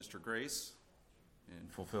Mr. Grace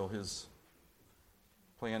and fulfill his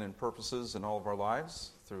plan and purposes in all of our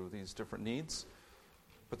lives through these different needs.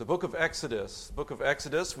 But the book of Exodus,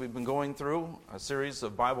 we've been going through a series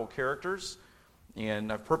of Bible characters,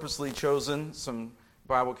 and I've purposely chosen some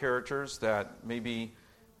Bible characters that may be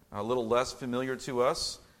a little less familiar to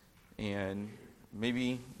us, and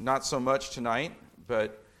maybe not so much tonight,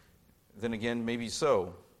 but then again, maybe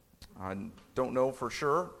so. I don't know for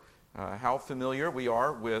sure how familiar we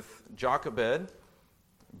are with Jochebed,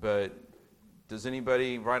 but does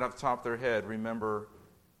anybody right off the top of their head remember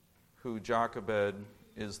who Jochebed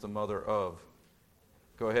is the mother of?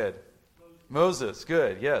 Go ahead. Moses,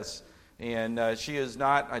 good, yes. And she is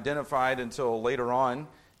not identified until later on,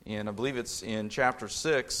 and I believe it's in chapter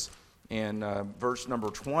 6 and verse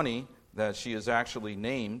number 20 that she is actually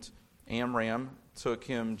named. Amram took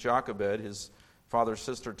him Jochebed, his father's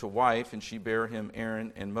sister, to wife, and she bare him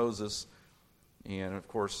Aaron and Moses, and of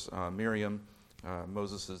course Miriam,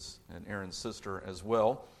 Moses' and Aaron's sister as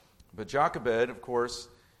well. But Jochebed, of course,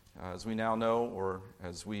 as we now know, or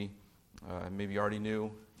as we maybe already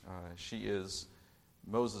knew, she is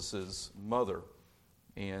Moses' mother.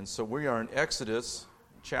 And so we are in Exodus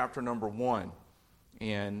chapter number 1.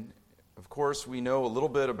 And of course we know a little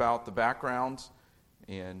bit about the background,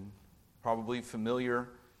 and probably familiar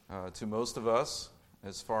to most of us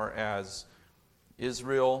as far as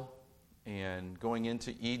Israel and going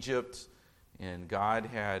into Egypt. And God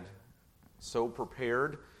had so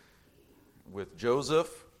prepared with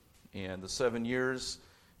Joseph and the 7 years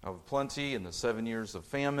of plenty and the 7 years of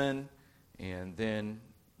famine, and then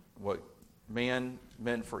what man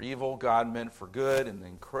meant for evil, God meant for good, and the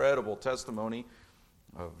incredible testimony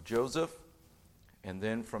of Joseph. And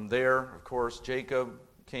then from there, of course, Jacob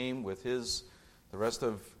came with the rest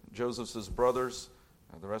of Joseph's brothers,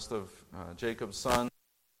 the rest of Jacob's sons.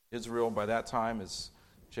 Israel by that time is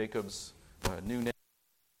Jacob's new name.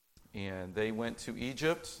 And they went to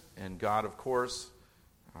Egypt, and God, of course,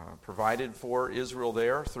 provided for Israel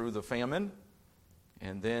there through the famine.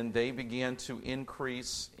 And then they began to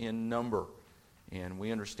increase in number. And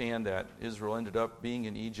we understand that Israel ended up being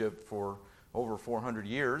in Egypt for over 400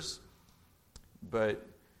 years. But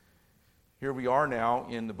here we are now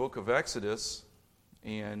in the book of Exodus,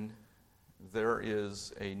 and there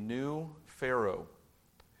is a new Pharaoh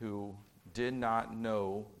who did not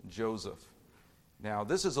know Joseph. Now,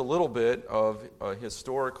 this is a little bit of a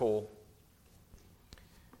historical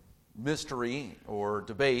mystery or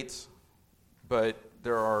debate, but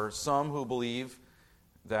there are some who believe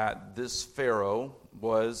that this Pharaoh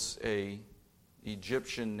was an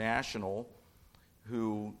Egyptian national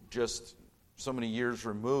who just so many years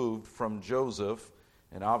removed from Joseph,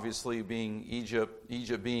 and obviously being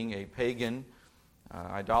Egypt being a pagan,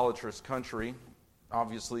 idolatrous country,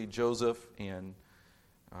 obviously Joseph and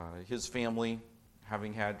his family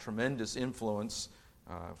having had tremendous influence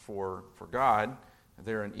for God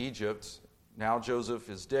there in Egypt. Now Joseph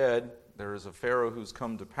is dead. There is a Pharaoh who's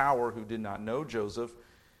come to power who did not know Joseph,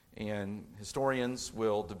 and historians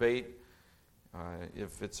will debate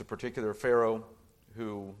if it's a particular Pharaoh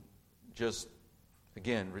who just,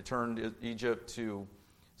 again, returned Egypt to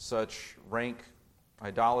such rank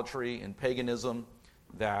idolatry and paganism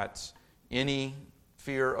that any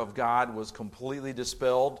fear of God was completely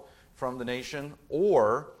dispelled from the nation,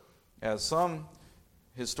 or, as some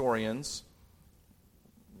historians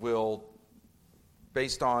will,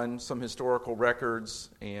 based on some historical records,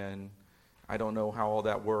 and I don't know how all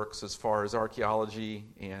that works as far as archaeology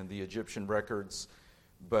and the Egyptian records,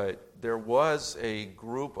 but there was a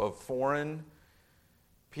group of foreign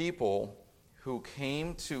people who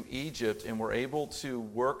came to Egypt and were able to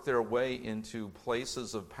work their way into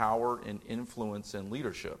places of power and influence and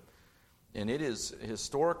leadership. And it is a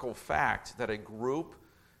historical fact that a group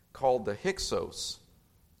called the Hyksos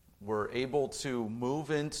were able to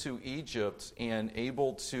move into Egypt and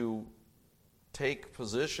able to take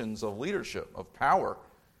positions of leadership, of power.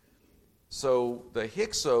 So the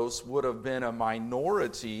Hyksos would have been a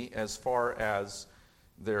minority as far as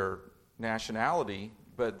their nationality,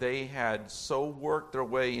 but they had so worked their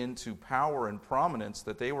way into power and prominence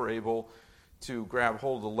that they were able to grab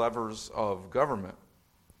hold of the levers of government.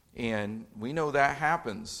 And we know that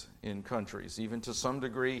happens in countries, even to some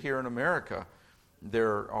degree here in America.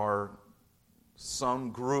 There are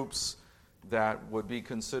some groups that would be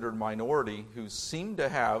considered minority who seem to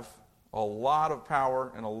have a lot of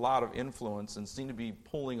power and a lot of influence and seem to be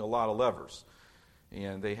pulling a lot of levers.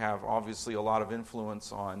 And they have obviously a lot of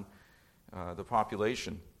influence on the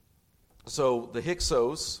population. So the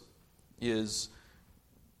Hyksos is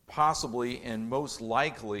possibly and most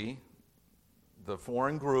likely the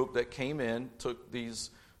foreign group that came in, took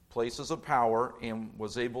these places of power and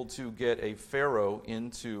was able to get a Pharaoh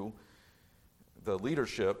into the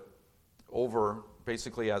leadership over,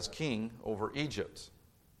 basically as king, over Egypt.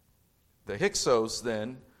 The Hyksos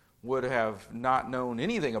then would have not known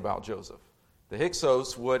anything about Joseph. The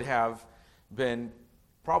Hyksos would have been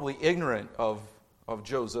probably ignorant of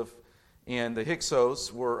Joseph, and the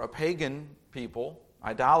Hyksos were a pagan people,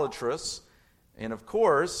 idolatrous, and of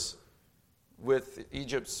course, with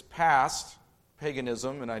Egypt's past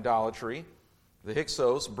paganism and idolatry, the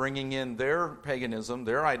Hyksos bringing in their paganism,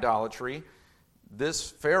 their idolatry, this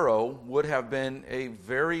Pharaoh would have been a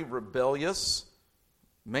very rebellious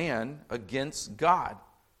man against God.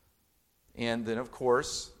 And then, of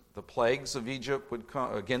course, the plagues of Egypt would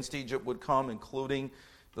come, against Egypt would come, including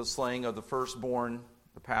the slaying of the firstborn,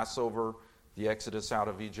 the Passover, the exodus out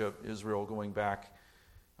of Egypt, Israel going back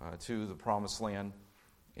to the Promised Land,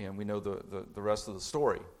 and we know the rest of the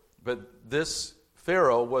story. But this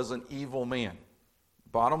Pharaoh was an evil man.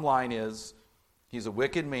 Bottom line is, he's a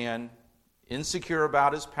wicked man, insecure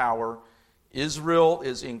about his power. Israel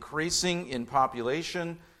is increasing in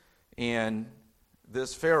population, and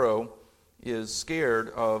this Pharaoh is scared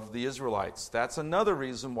of the Israelites. That's another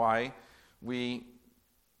reason why we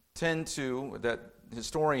tend to, that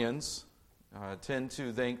historians tend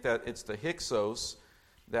to think that it's the Hyksos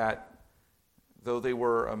that, though they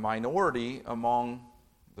were a minority among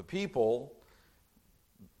the people,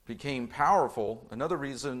 became powerful. Another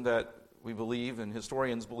reason that we believe, and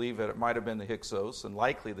historians believe, that it might have been the Hyksos, and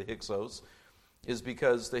likely the Hyksos, is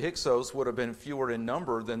because the Hyksos would have been fewer in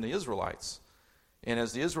number than the Israelites. And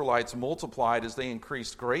as the Israelites multiplied, as they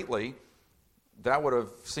increased greatly, that would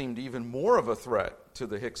have seemed even more of a threat to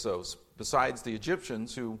the Hyksos, besides the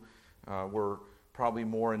Egyptians, who were probably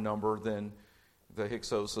more in number than the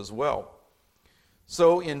Hyksos as well.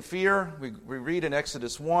 So in fear, we read in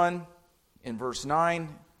Exodus 1, in verse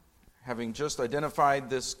 9, having just identified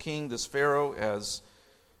this king, this Pharaoh, as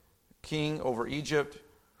king over Egypt,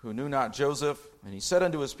 who knew not Joseph, and he said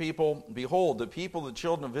unto his people, Behold, the people, the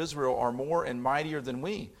children of Israel, are more and mightier than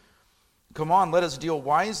we. Come on, let us deal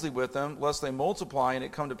wisely with them, lest they multiply, and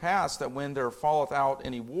it come to pass that when there falleth out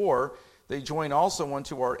any war, they join also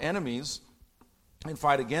unto our enemies, and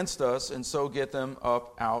fight against us, and so get them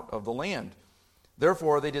up out of the land.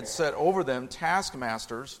 Therefore they did set over them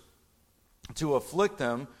taskmasters to afflict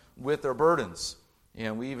them with their burdens.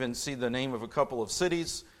 And we even see the name of a couple of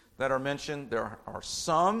cities that are mentioned. There are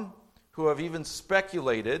some who have even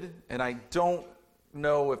speculated, and I don't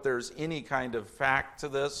know if there's any kind of fact to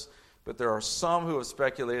this, but there are some who have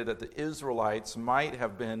speculated that the Israelites might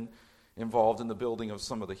have been involved in the building of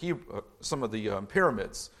some of the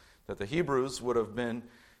pyramids, that the Hebrews would have been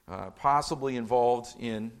possibly involved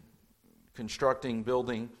in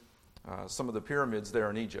building some of the pyramids there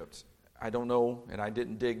in Egypt. I don't know, and I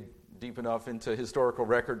didn't dig deep enough into historical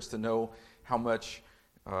records to know how much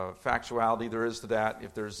factuality there is to that,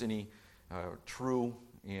 if there's any true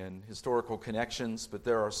and historical connections, but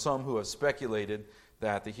there are some who have speculated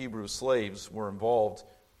that the Hebrew slaves were involved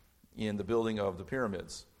in the building of the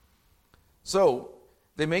pyramids. So,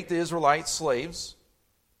 they make the Israelites slaves,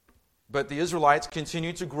 but the Israelites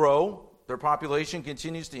continue to grow. Their population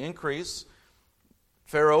continues to increase.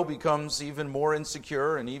 Pharaoh becomes even more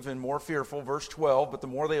insecure and even more fearful. Verse 12, but the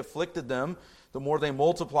more they afflicted them, the more they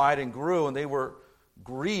multiplied and grew, and they were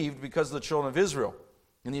grieved because of the children of Israel.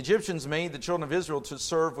 And the Egyptians made the children of Israel to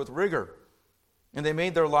serve with rigor. And they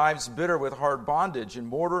made their lives bitter with hard bondage, in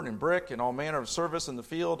mortar and in brick, and all manner of service in the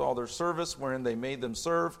field. All their service wherein they made them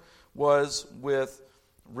serve was with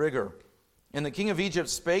rigor. And the king of Egypt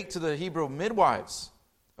spake to the Hebrew midwives,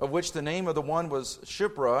 of which the name of the one was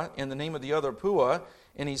Shiphrah, and the name of the other Puah.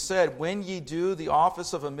 And he said, When ye do the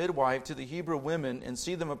office of a midwife to the Hebrew women, and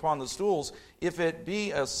see them upon the stools, if it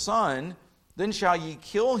be a son, then shall ye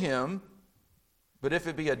kill him, but if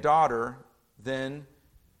it be a daughter, then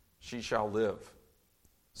she shall live.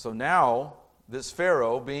 So now, this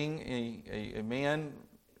Pharaoh, being a man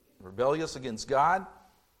rebellious against God,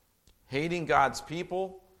 hating God's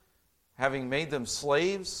people, having made them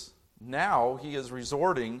slaves, now he is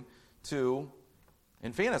resorting to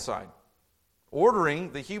infanticide,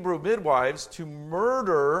 ordering the Hebrew midwives to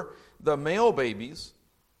murder the male babies,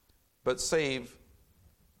 but save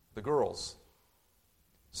the girls.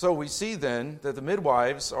 So we see then that the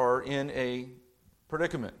midwives are in a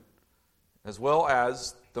predicament, as well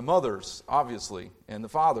as the mothers, obviously, and the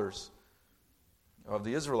fathers of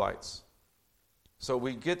the Israelites. So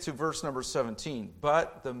we get to verse number 17.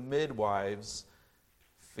 But the midwives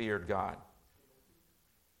feared God.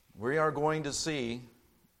 We are going to see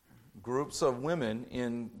groups of women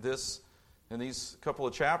in these couple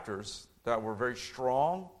of chapters that were very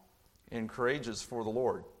strong, and courageous for the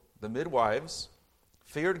Lord. The midwives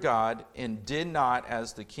feared God and did not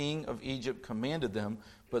as the king of Egypt commanded them,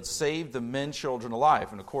 but saved the men children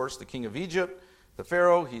alive. And of course, the king of Egypt, the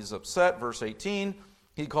Pharaoh, he's upset. Verse 18,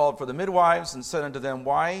 he called for the midwives and said unto them,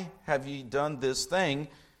 Why have ye done this thing,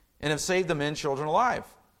 and have saved the men children alive?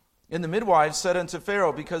 And the midwives said unto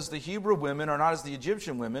Pharaoh, Because the Hebrew women are not as the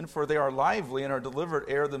Egyptian women, for they are lively and are delivered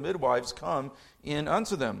ere the midwives come in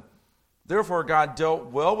unto them. Therefore God dealt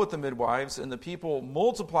well with the midwives, and the people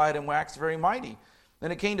multiplied and waxed very mighty.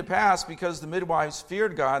 And it came to pass, because the midwives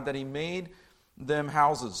feared God, that he made them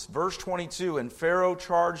houses. Verse 22, And Pharaoh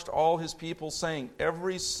charged all his people, saying,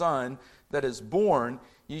 Every son that is born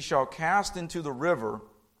ye shall cast into the river,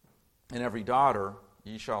 and every daughter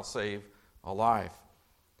ye shall save alive.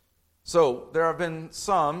 So there have been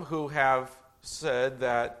some who have said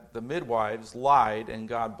that the midwives lied and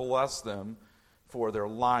God blessed them for their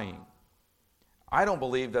lying. I don't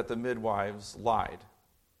believe that the midwives lied.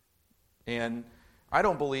 And I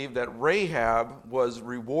don't believe that Rahab was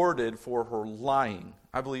rewarded for her lying.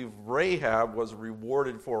 I believe Rahab was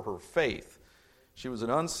rewarded for her faith. She was an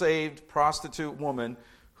unsaved prostitute woman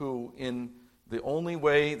who, in the only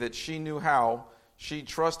way that she knew how, she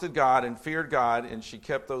trusted God and feared God, and she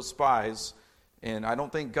kept those spies. And I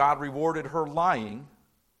don't think God rewarded her lying,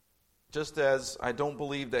 just as I don't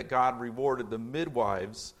believe that God rewarded the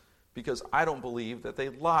midwives, because I don't believe that they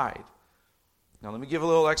lied. Now let me give a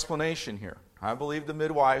little explanation here. I believe the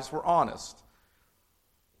midwives were honest.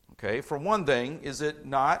 Okay, for one thing, is it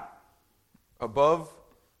not above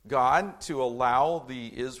God to allow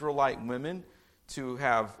the Israelite women to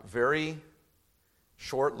have very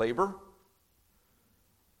short labor?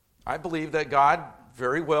 I believe that God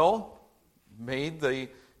very well made the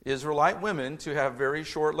Israelite women to have very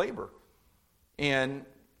short labor. And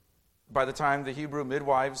by the time the Hebrew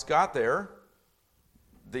midwives got there,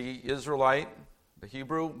 the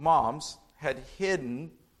Hebrew moms had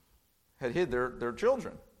hid their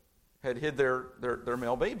children, had hid their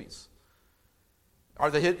male babies.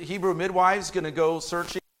 Are the Hebrew midwives going to go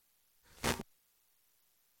searching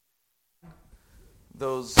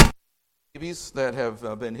those babies that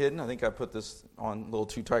have been hidden? I think I put this on a little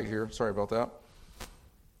too tight here. Sorry about that.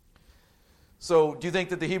 So do you think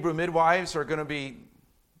that the Hebrew midwives are going to be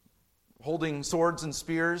holding swords and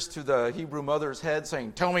spears to the Hebrew mother's head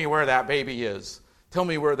saying, Tell me where that baby is. Tell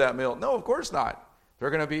me where that milk. No, of course not. They're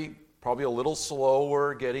going to be probably a little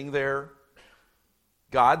slower getting there.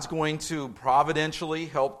 God's going to providentially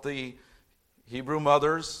help the Hebrew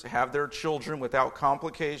mothers have their children without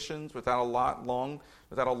complications, without a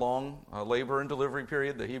long labor and delivery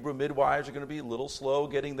period. The Hebrew midwives are going to be a little slow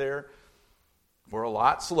getting there. We're a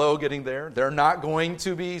lot slow getting there. They're not going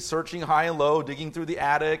to be searching high and low, digging through the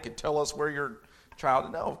attic and tell us where your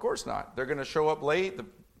child. No, of course not. They're going to show up late. The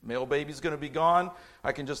male baby's going to be gone.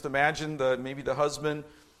 I can just imagine maybe the husband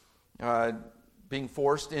being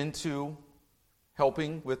forced into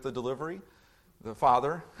helping with the delivery. The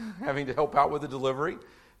father having to help out with the delivery.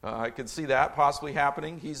 I could see that possibly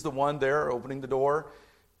happening. He's the one there opening the door,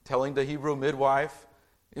 telling the Hebrew midwife.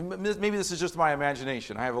 Maybe this is just my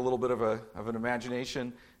imagination. I have a little bit of an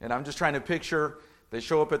imagination, and I'm just trying to picture. They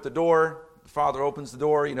show up at the door. The father opens the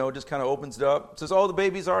door, just kind of opens it up. Says, "Oh, the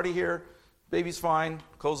baby's already here. Baby's fine."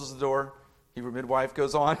 Closes the door. Hebrew midwife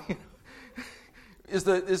goes on. Is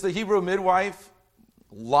the Hebrew midwife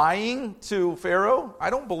lying to Pharaoh? I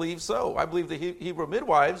don't believe so. I believe the Hebrew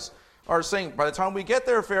midwives are saying, by the time we get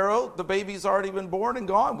there, Pharaoh, the baby's already been born and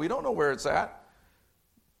gone. We don't know where it's at.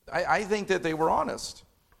 I think that they were honest.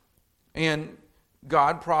 And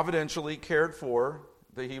God providentially cared for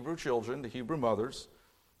the Hebrew children, the Hebrew mothers,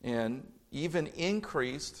 and even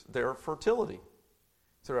increased their fertility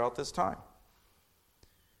throughout this time.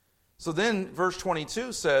 So then verse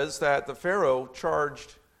 22 says that the Pharaoh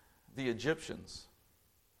charged the Egyptians,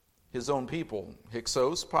 his own people,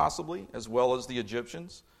 Hyksos possibly, as well as the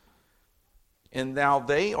Egyptians. And now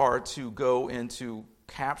they are to go and to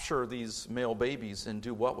capture these male babies and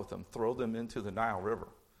do what with them? Throw them into the Nile River.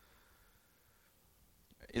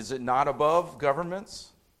 Is it not above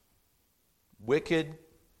governments, wicked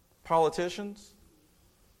politicians,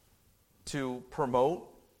 to promote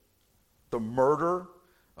the murder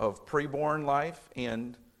of preborn life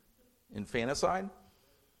and infanticide?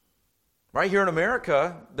 Right here in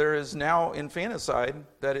America, there is now infanticide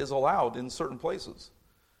that is allowed in certain places.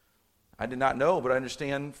 I did not know, but I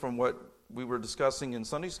understand from what we were discussing in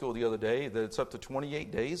Sunday school the other day that it's up to 28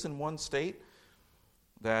 days in one state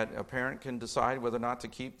that a parent can decide whether or not to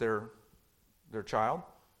keep their child.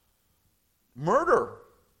 Murder.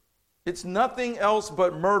 It's nothing else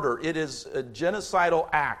but murder. It is a genocidal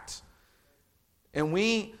act. And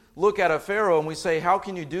we look at a Pharaoh and we say, how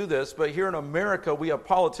can you do this? But here in America, we have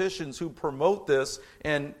politicians who promote this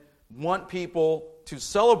and want people to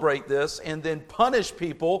celebrate this and then punish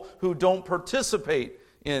people who don't participate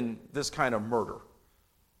in this kind of murder.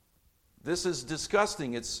 This is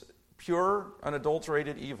disgusting. It's pure,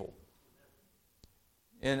 unadulterated evil.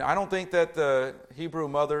 And I don't think that the Hebrew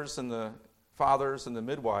mothers and the fathers and the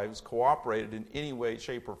midwives cooperated in any way,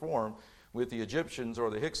 shape, or form with the Egyptians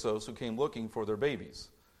or the Hyksos who came looking for their babies.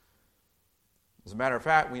 As a matter of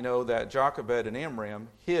fact, we know that Jochebed and Amram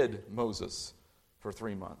hid Moses for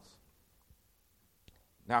 3 months.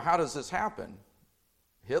 Now, how does this happen?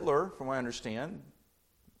 Hitler, from what I understand,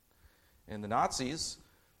 and the Nazis,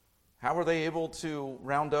 how were they able to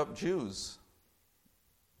round up Jews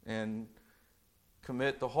and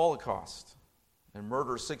commit the Holocaust and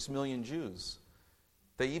murder 6 million Jews?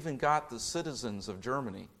 They even got the citizens of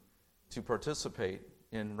Germany to participate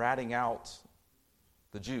in ratting out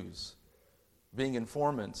the Jews, being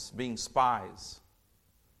informants, being spies.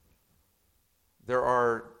 There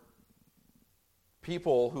are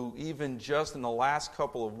people who even just in the last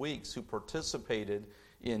couple of weeks who participated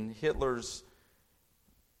in Hitler's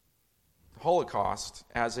Holocaust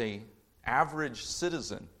as an average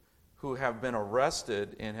citizen who have been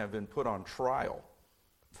arrested and have been put on trial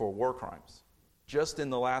for war crimes. Just in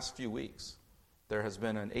the last few weeks, there has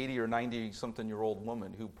been an 80 or 90-something-year-old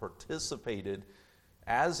woman who participated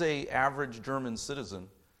as an average German citizen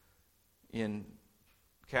in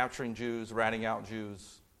capturing Jews, ratting out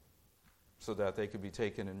Jews, so that they could be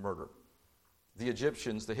taken and murdered. The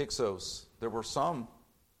Egyptians, the Hyksos, there were some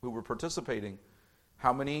who were participating.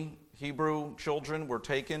 How many Hebrew children were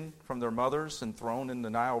taken from their mothers and thrown in the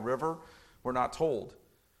Nile River? We're not told.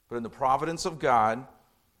 But in the providence of God,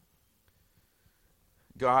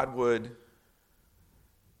 God would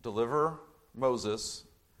deliver Moses,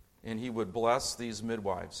 and he would bless these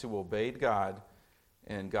midwives who obeyed God,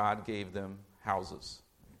 and God gave them houses.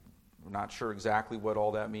 I'm not sure exactly what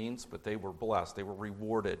all that means, but they were blessed. They were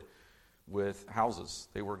rewarded with houses.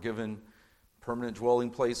 They were given permanent dwelling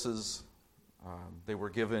places. They were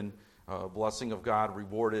given a blessing of God,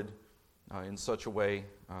 rewarded in such a way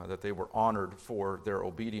that they were honored for their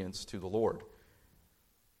obedience to the Lord.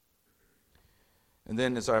 And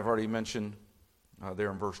then, as I've already mentioned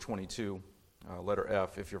there in verse 22, letter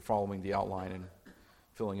F, if you're following the outline and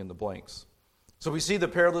filling in the blanks. So we see the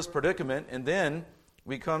perilous predicament, and then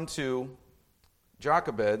we come to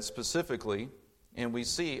Jochebed specifically, and we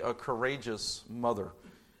see a courageous mother.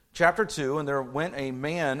 Chapter 2, and there went a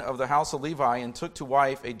man of the house of Levi and took to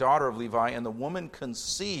wife a daughter of Levi, and the woman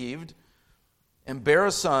conceived and bare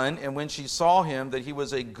a son, and when she saw him that he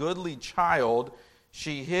was a goodly child,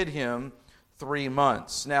 she hid him 3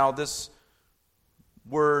 months. Now this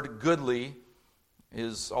word goodly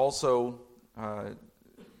is also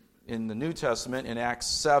in the New Testament in Acts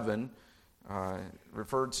 7,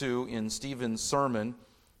 referred to in Stephen's sermon.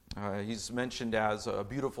 He's mentioned as a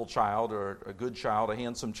beautiful child or a good child, a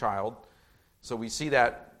handsome child. So we see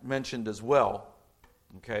that mentioned as well.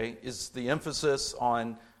 Okay, is the emphasis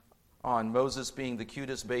on Moses being the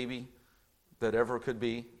cutest baby that ever could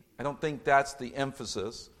be? I don't think that's the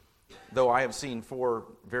emphasis, though I have seen 4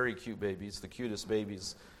 very cute babies, the cutest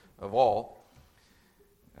babies of all.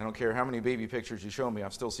 I don't care how many baby pictures you show me,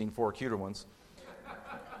 I've still seen 4 cuter ones.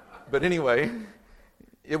 But anyway,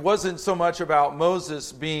 it wasn't so much about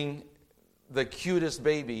Moses being the cutest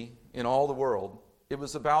baby in all the world. It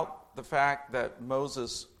was about the fact that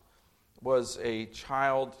Moses was a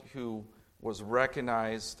child who was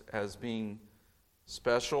recognized as being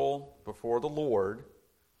special before the Lord.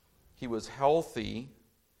 He was healthy.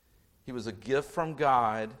 He was a gift from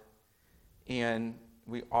God. And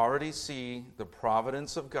we already see the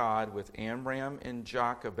providence of God with Amram and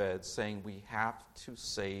Jochebed saying we have to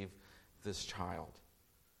save this child.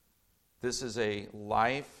 This is a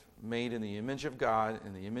life made in the image of God,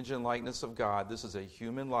 in the image and likeness of God. This is a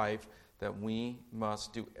human life that we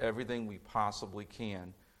must do everything we possibly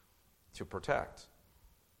can to protect.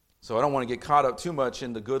 So I don't want to get caught up too much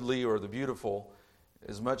in the goodly or the beautiful.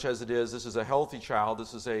 As much as it is, this is a healthy child.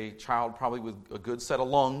 This is a child probably with a good set of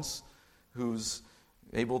lungs who's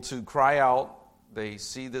able to cry out. They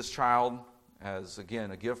see this child as,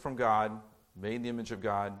 again, a gift from God, made in the image of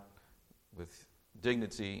God, with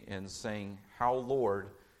dignity, and saying, how,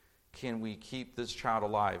 Lord, can we keep this child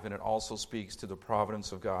alive? And it also speaks to the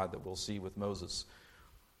providence of God that we'll see with Moses.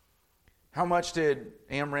 How much did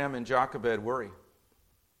Amram and Jochebed worry?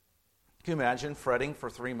 Can you imagine fretting for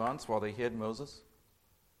 3 months while they hid Moses?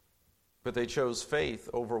 But they chose faith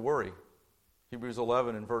over worry. Hebrews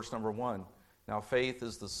 11 and verse number 1. Now faith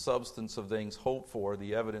is the substance of things hoped for,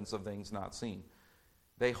 the evidence of things not seen.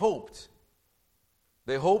 They hoped.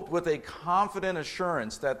 They hoped with a confident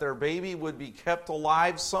assurance that their baby would be kept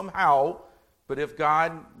alive somehow, but if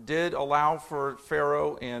God did allow for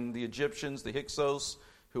Pharaoh and the Egyptians, the Hyksos,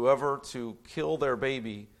 whoever, to kill their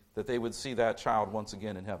baby, that they would see that child once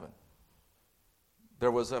again in heaven.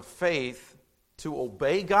 There was a faith to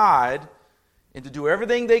obey God and to do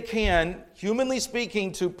everything they can, humanly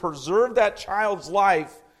speaking, to preserve that child's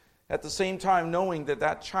life, at the same time knowing that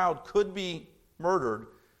that child could be murdered,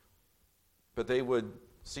 but they would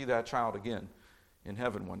see that child again in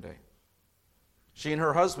heaven one day. She and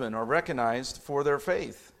her husband are recognized for their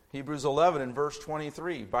faith. Hebrews 11 and verse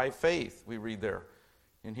 23, by faith, we read there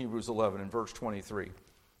in Hebrews 11 and verse 23.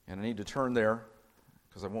 And I need to turn there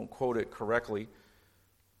because I won't quote it correctly.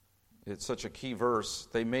 It's such a key verse.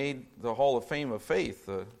 They made the Hall of Fame of Faith,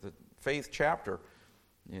 the faith chapter.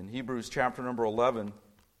 In Hebrews chapter number 11,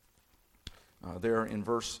 there in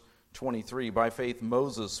verse 23, by faith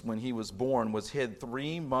Moses, when he was born, was hid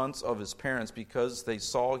 3 months of his parents because they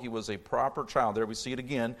saw he was a proper child. There we see it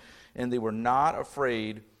again. And they were not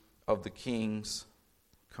afraid of the king's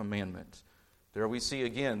commandment. There we see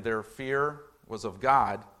again, their fear was of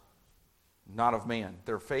God, not of man.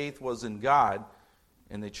 Their faith was in God,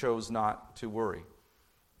 and they chose not to worry.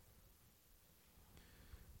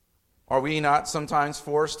 Are we not sometimes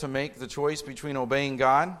forced to make the choice between obeying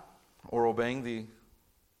God or obeying the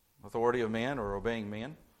authority of man or obeying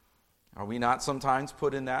man? Are we not sometimes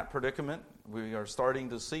put in that predicament? We are starting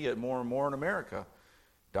to see it more and more in America.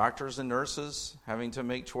 Doctors and nurses having to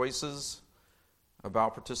make choices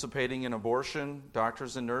about participating in abortion.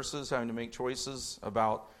 Doctors and nurses having to make choices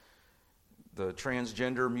about the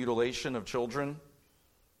transgender mutilation of children.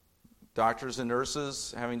 Doctors and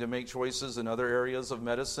nurses having to make choices in other areas of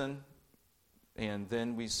medicine. And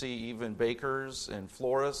then we see even bakers and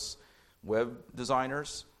florists, web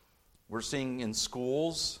designers. We're seeing in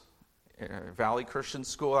schools, Valley Christian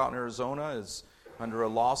School out in Arizona is under a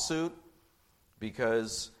lawsuit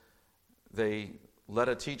because they let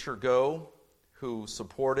a teacher go who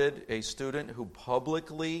supported a student who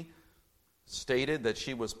publicly stated that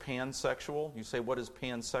she was pansexual. You say, what is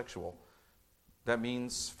pansexual? That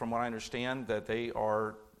means, from what I understand, that they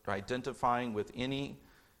are identifying with any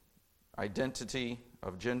identity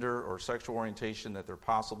of gender or sexual orientation that there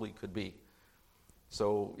possibly could be.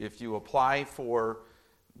 So if you apply for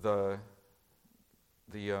the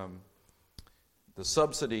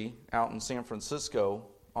subsidy out in San Francisco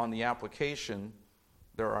on the application,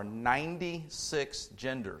 there are 96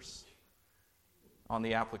 genders on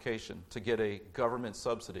the application to get a government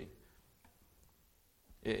subsidy.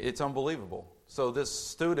 It's unbelievable. So this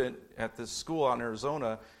student at this school out in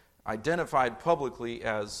Arizona identified publicly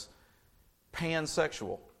as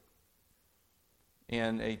pansexual.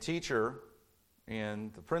 And a teacher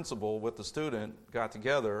and the principal with the student got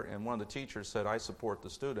together, and one of the teachers said, I support the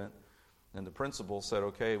student. And the principal said,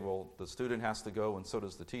 okay, well, the student has to go and so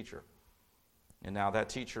does the teacher. And now that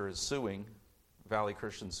teacher is suing Valley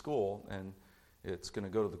Christian School, and it's going to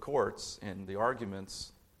go to the courts, and the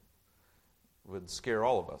arguments would scare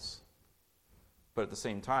all of us. But at the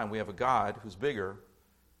same time, we have a God who's bigger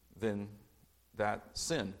than that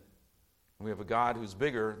sin. We have a God who's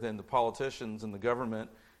bigger than the politicians and the government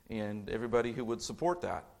and everybody who would support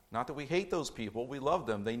that. Not that we hate those people. We love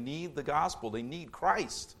them. They need the gospel. They need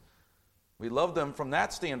Christ. We love them from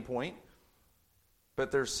that standpoint.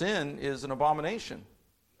 But their sin is an abomination.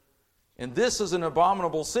 And this is an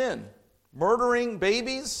abominable sin. Murdering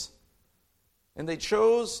babies. And they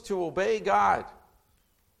chose to obey God.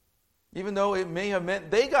 Even though it may have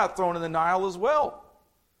meant they got thrown in the Nile as well.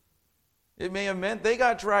 It may have meant they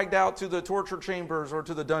got dragged out to the torture chambers or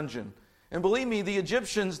to the dungeon. And believe me, the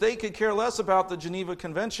Egyptians, they could care less about the Geneva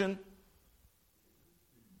Convention.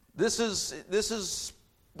 This is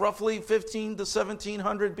roughly 15 to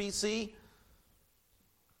 1700 BC.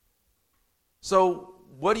 So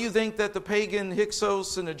what do you think that the pagan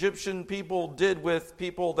Hyksos and Egyptian people did with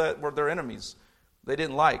people that were their enemies? They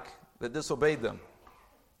didn't like, that disobeyed them.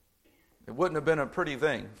 It wouldn't have been a pretty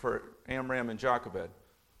thing for Amram and Jochebed.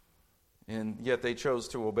 And yet they chose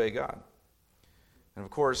to obey God. And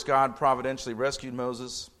of course, God providentially rescued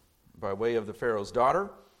Moses by way of the Pharaoh's daughter.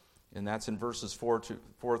 And that's in verses 4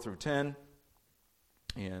 through 10.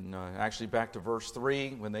 And actually back to verse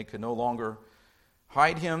 3, when they could no longer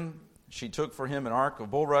hide him, she took for him an ark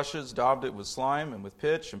of bulrushes, daubed it with slime and with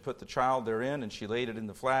pitch, and put the child therein, and she laid it in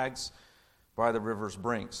the flags by the river's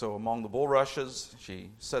brink. So among the bulrushes,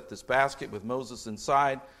 she set this basket with Moses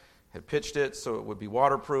inside, had pitched it so it would be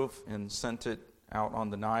waterproof, and sent it out on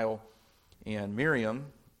the Nile. And Miriam,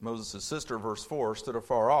 Moses' sister, verse 4, stood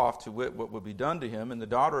afar off to wit what would be done to him. And the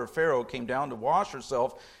daughter of Pharaoh came down to wash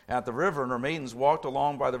herself at the river, and her maidens walked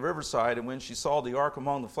along by the riverside. And when she saw the ark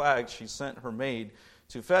among the flags, she sent her maid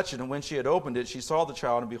to fetch it. And when she had opened it, she saw the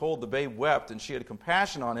child, and behold, the babe wept. And she had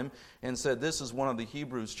compassion on him, and said, This is one of the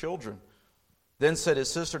Hebrews' children. Then said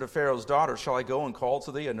his sister to Pharaoh's daughter, Shall I go and call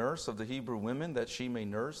to thee a nurse of the Hebrew women, that she may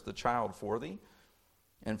nurse the child for thee?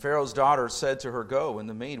 And Pharaoh's daughter said to her, Go. And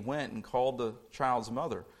the maid went and called the child's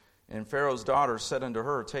mother. And Pharaoh's daughter said unto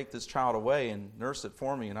her, Take this child away and nurse it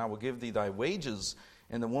for me, and I will give thee thy wages.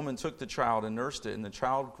 And the woman took the child and nursed it, and the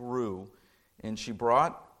child grew. And she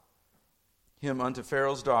brought him unto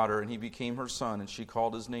Pharaoh's daughter, and he became her son. And she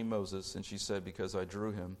called his name Moses, and she said, Because I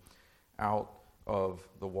drew him out of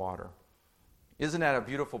the water. Isn't that a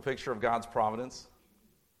beautiful picture of God's providence?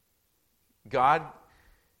 God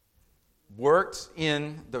worked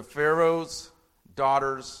in the Pharaoh's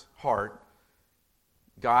daughter's heart.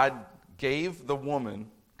 God gave a woman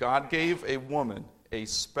a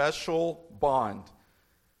special bond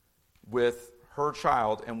with her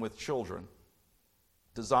child and with children.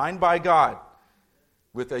 Designed by God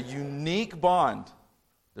with a unique bond.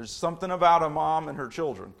 There's something about a mom and her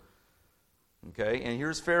children. Okay, and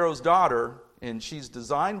here's Pharaoh's daughter, and she's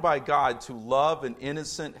designed by God to love an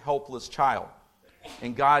innocent, helpless child.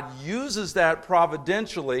 And God uses that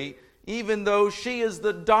providentially, even though she is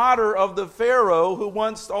the daughter of the Pharaoh who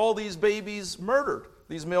wants all these babies murdered,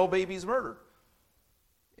 these male babies murdered.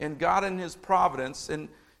 And God in his providence, and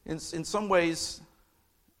in some ways,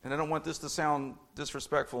 and I don't want this to sound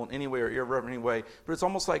disrespectful in any way or irreverent in any way, but it's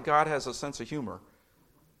almost like God has a sense of humor.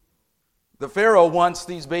 The Pharaoh wants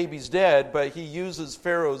these babies dead, but he uses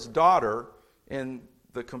Pharaoh's daughter and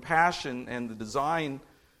the compassion and the design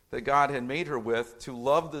that God had made her with to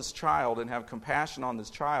love this child and have compassion on this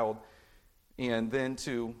child, and then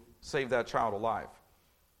to save that child alive.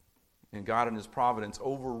 And God in his providence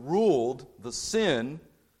overruled the sin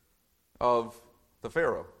of the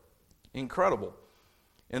Pharaoh. Incredible.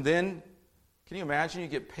 And then, can you imagine you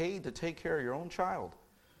get paid to take care of your own child?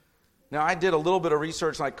 Now, I did a little bit of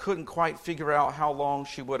research, and I couldn't quite figure out how long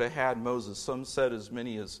she would have had Moses. Some said as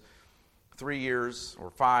many as 3 years or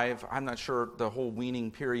 5. I'm not sure the whole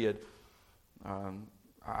weaning period. I'm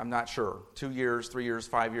not sure. 2 years, 3 years,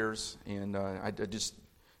 5 years. And I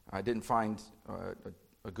didn't find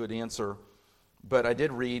a good answer. But I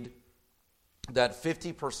did read that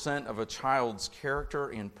 50% of a child's character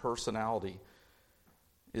and personality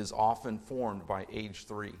is often formed by age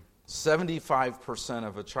 3. 75%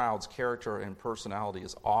 of a child's character and personality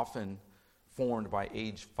is often formed by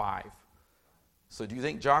age 5. So do you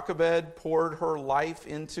think Jochebed poured her life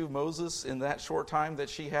into Moses in that short time that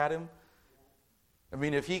she had him? I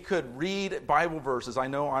mean, if he could read Bible verses, I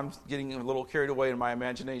know I'm getting a little carried away in my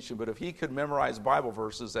imagination, but if he could memorize Bible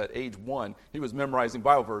verses at age 1, he was memorizing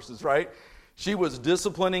Bible verses, right? She was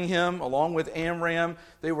disciplining him along with Amram.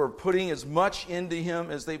 They were putting as much into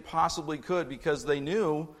him as they possibly could because they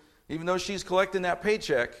knew, even though she's collecting that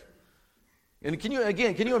paycheck. And can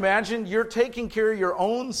you imagine? You're taking care of your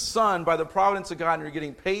own son by the providence of God, and you're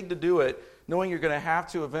getting paid to do it, knowing you're going to have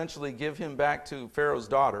to eventually give him back to Pharaoh's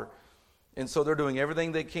daughter. And so they're doing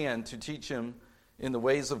everything they can to teach him in the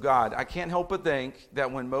ways of God. I can't help but think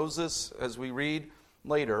that when Moses, as we read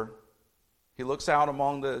later, he looks out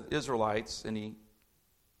among the Israelites and he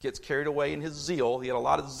gets carried away in his zeal. He had a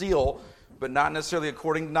lot of zeal, but not necessarily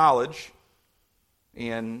according to knowledge.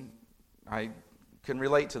 And I can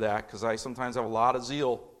relate to that because I sometimes have a lot of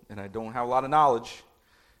zeal and I don't have a lot of knowledge.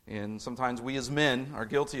 And sometimes we as men are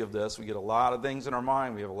guilty of this. We get a lot of things in our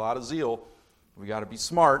mind. We have a lot of zeal. We got to be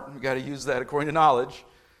smart. We got to use that according to knowledge.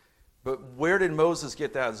 But where did Moses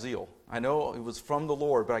get that zeal? I know it was from the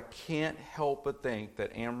Lord, but I can't help but think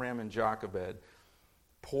that Amram and Jochebed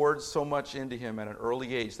poured so much into him at an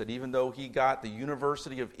early age that even though he got the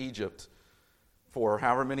University of Egypt for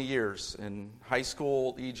however many years in high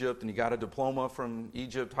school Egypt, and he got a diploma from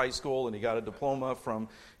Egypt High School, and he got a diploma from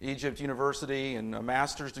Egypt University, and a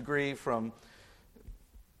master's degree from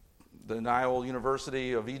the Nile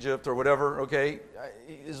University of Egypt or whatever, okay?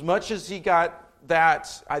 As much as he got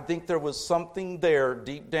that, I think there was something there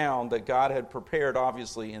deep down that God had prepared,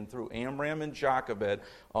 obviously, and through Amram and Jochebed,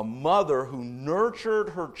 a mother who nurtured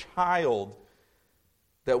her child,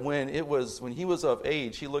 that when he was of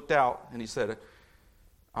age, he looked out and he said,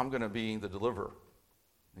 I'm going to be the deliverer.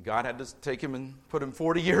 And God had to take him and put him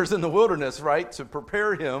 40 years in the wilderness, right, to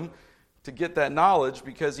prepare him to get that knowledge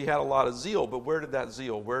because he had a lot of zeal. But where did that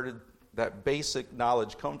zeal, where did that basic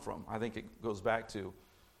knowledge come from? I think it goes back to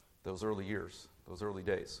those early years, those early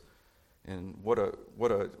days. And what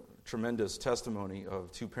a tremendous testimony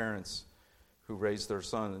of two parents who raised their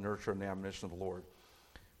son in the nurture and the admonition of the Lord.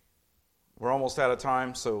 We're almost out of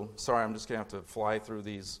time, so sorry, I'm just going to have to fly through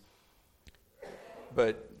these.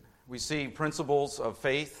 But we see principles of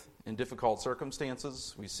faith in difficult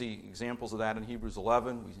circumstances. We see examples of that in Hebrews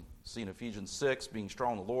 11. We see in Ephesians 6, being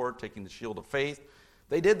strong in the Lord, taking the shield of faith.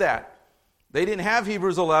 They did that. They didn't have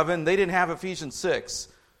Hebrews 11. They didn't have Ephesians 6.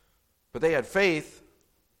 But they had faith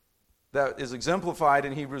that is exemplified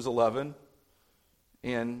in Hebrews 11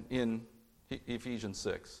 and in Ephesians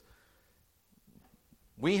 6.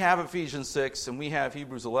 We have Ephesians 6 and we have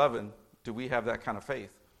Hebrews 11. Do we have that kind of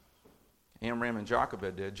faith? Amram and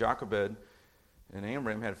Jochebed did. Jochebed and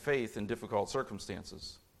Amram had faith in difficult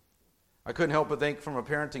circumstances. I couldn't help but think from a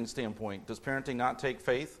parenting standpoint, does parenting not take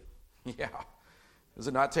faith? Yeah. Does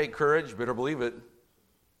it not take courage? Better believe it.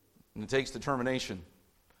 And it takes determination.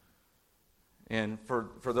 And for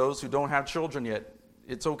those who don't have children yet,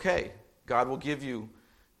 it's okay. God will give you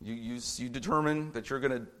determine that you're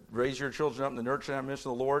going to raise your children up in the nurture and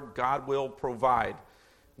admonition of the Lord. God will provide.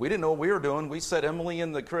 We didn't know what we were doing. We set Emily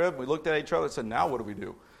in the crib. We looked at each other and said, now what do we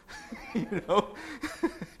do? You know?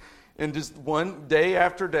 And just one day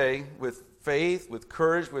after day, with faith, with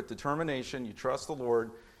courage, with determination, you trust the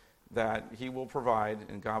Lord that He will provide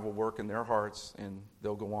and God will work in their hearts and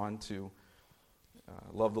they'll go on to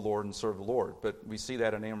love the Lord and serve the Lord. But we see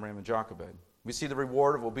that in Amram and Jochebed. We see the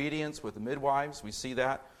reward of obedience with the midwives. We see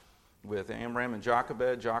that with Amram and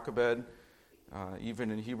Jochebed. Jochebed,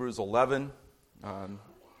 even in Hebrews 11,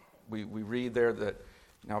 we read there that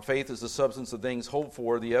now faith is the substance of things hoped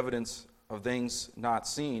for, the evidence of things not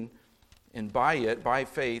seen. And by it, by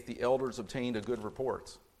faith, the elders obtained a good report.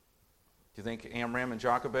 Do you think Amram and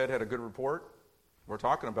Jochebed had a good report? We're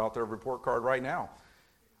talking about their report card right now.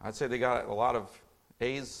 I'd say they got a lot of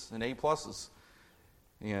A's and A pluses.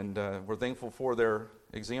 And we're thankful for their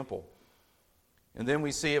example. And then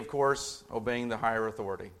we see, of course, obeying the higher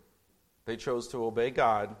authority. They chose to obey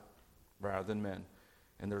God rather than men.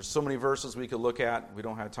 And there's so many verses we could look at. We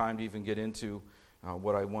don't have time to even get into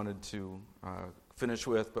what I wanted to finish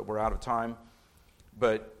with, but we're out of time.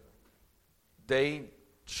 But they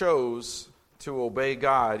chose to obey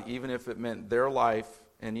God even if it meant their life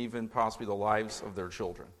and even possibly the lives of their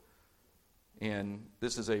children. And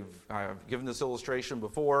this is I've given this illustration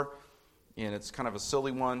before, and it's kind of a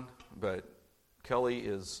silly one, but Kelly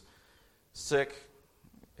is sick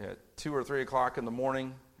at 2 or 3 o'clock in the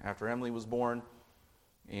morning after Emily was born,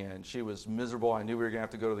 and she was miserable. I knew we were going to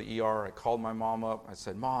have to go to the ER. I called my mom up. I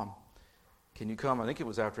said, Mom, can you come? I think it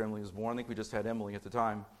was after Emily was born. I think we just had Emily at the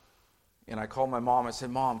time. And I called my mom. I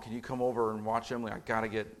said, Mom, can you come over and watch Emily? I got to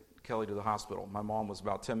get Kelly to the hospital. My mom was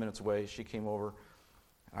about 10 minutes away. She came over.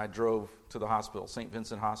 I drove to the hospital, St.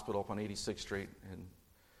 Vincent Hospital up on 86th Street in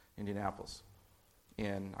Indianapolis.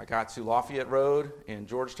 And I got to Lafayette Road and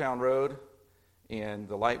Georgetown Road, and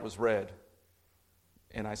the light was red.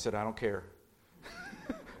 And I said, I don't care.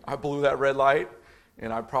 I blew that red light,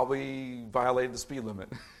 and I probably violated the speed limit.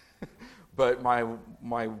 But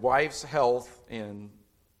my wife's health and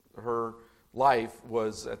her life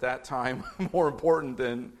was, at that time, more important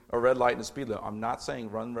than a red light and a speed limit. I'm not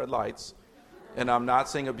saying run red lights. And I'm not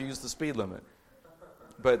saying abuse the speed limit.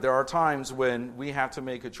 But there are times when we have to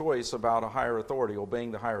make a choice about a higher authority, obeying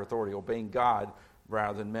the higher authority, obeying God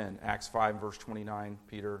rather than men. Acts 5, verse 29,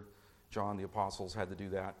 Peter, John, the apostles had to do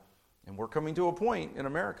that. And we're coming to a point in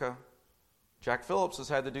America. Jack Phillips has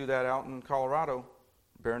had to do that out in Colorado.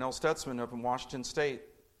 Barronelle Stutzman up in Washington State.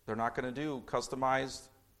 They're not going to do customized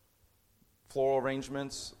floral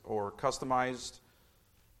arrangements or customized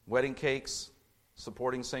wedding cakes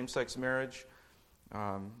supporting same-sex marriage.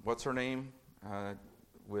 What's her name?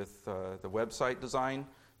 With the website design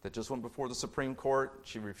that just went before the Supreme Court.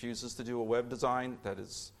 She refuses to do a web design that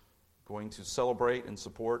is going to celebrate and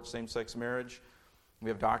support same-sex marriage. We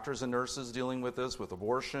have doctors and nurses dealing with this, with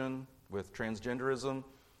abortion, with transgenderism.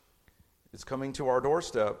 It's coming to our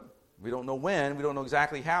doorstep. We don't know when. We don't know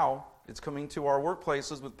exactly how. It's coming to our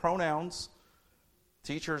workplaces with pronouns.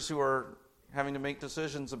 Teachers who are having to make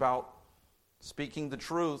decisions about speaking the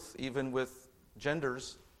truth, even with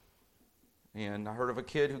genders. And I heard of a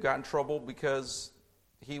kid who got in trouble because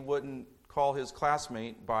he wouldn't call his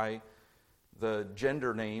classmate by the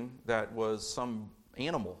gender name that was some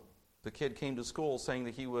animal. The kid came to school saying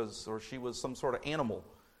that he was or she was some sort of animal.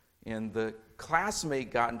 And the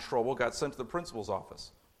classmate got in trouble, got sent to the principal's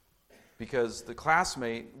office because the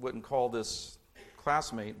classmate wouldn't call this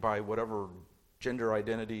classmate by whatever gender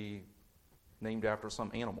identity named after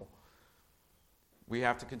some animal. We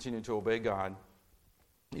have to continue to obey God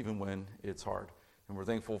even when it's hard. And we're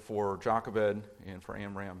thankful for Jochebed and for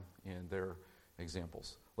Amram and their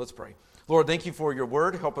examples. Let's pray. Lord, thank you for your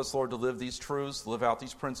word. Help us, Lord, to live these truths, live out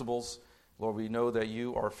these principles. Lord, we know that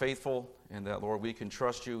you are faithful and that, Lord, we can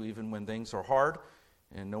trust you even when things are hard,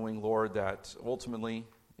 and knowing, Lord, that ultimately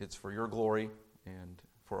it's for your glory and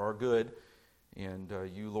for our good. And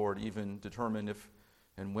you, Lord, even determine if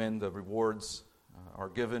and when the rewards are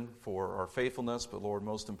given for our faithfulness. But, Lord,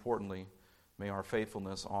 most importantly, may our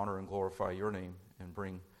faithfulness honor and glorify your name and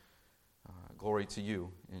bring glory to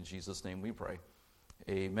you. In Jesus' name we pray.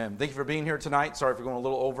 Amen. Thank you for being here tonight. Sorry for going a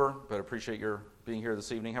little over, but I appreciate your being here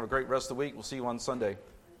this evening. Have a great rest of the week. We'll see you on Sunday.